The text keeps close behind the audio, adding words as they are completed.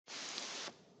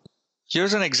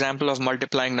Here's an example of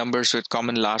multiplying numbers with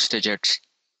common last digits.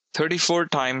 34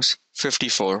 times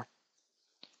 54.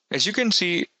 As you can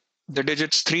see, the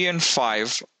digits 3 and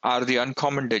 5 are the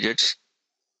uncommon digits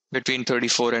between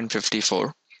 34 and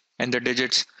 54, and the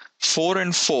digits 4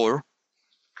 and 4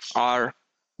 are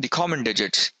the common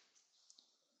digits.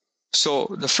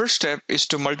 So the first step is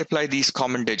to multiply these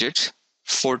common digits.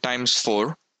 4 times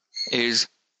 4 is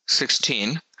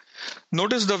 16.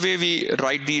 Notice the way we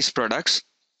write these products.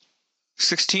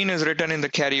 16 is written in the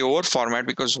carryover format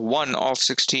because 1 of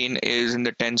 16 is in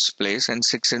the tens place and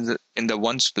 6 is in the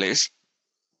ones place.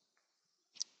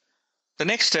 The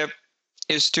next step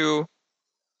is to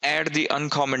add the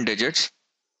uncommon digits.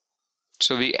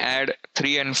 So we add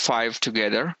 3 and 5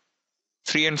 together.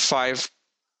 3 and 5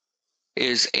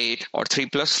 is 8, or 3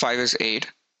 plus 5 is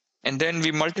 8. And then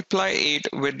we multiply 8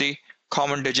 with the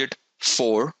common digit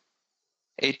 4.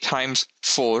 8 times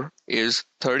 4 is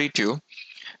 32.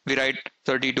 We write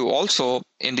 32 also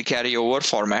in the carryover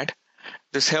format.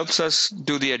 This helps us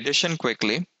do the addition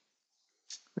quickly.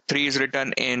 3 is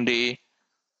written in the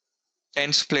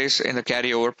tens place in the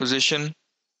carryover position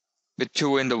with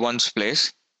 2 in the ones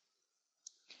place.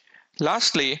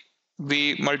 Lastly,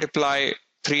 we multiply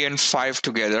 3 and 5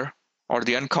 together, or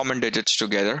the uncommon digits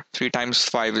together. 3 times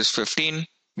 5 is 15.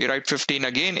 We write 15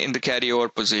 again in the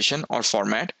carryover position or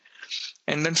format.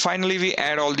 And then finally, we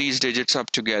add all these digits up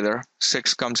together.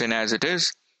 6 comes in as it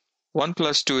is. 1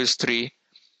 plus 2 is 3.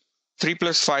 3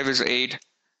 plus 5 is 8.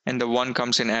 And the 1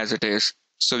 comes in as it is.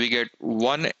 So we get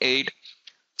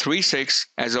 1836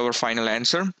 as our final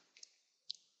answer.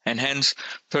 And hence,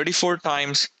 34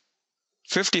 times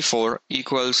 54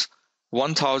 equals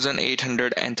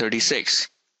 1836.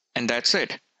 And that's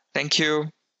it. Thank you.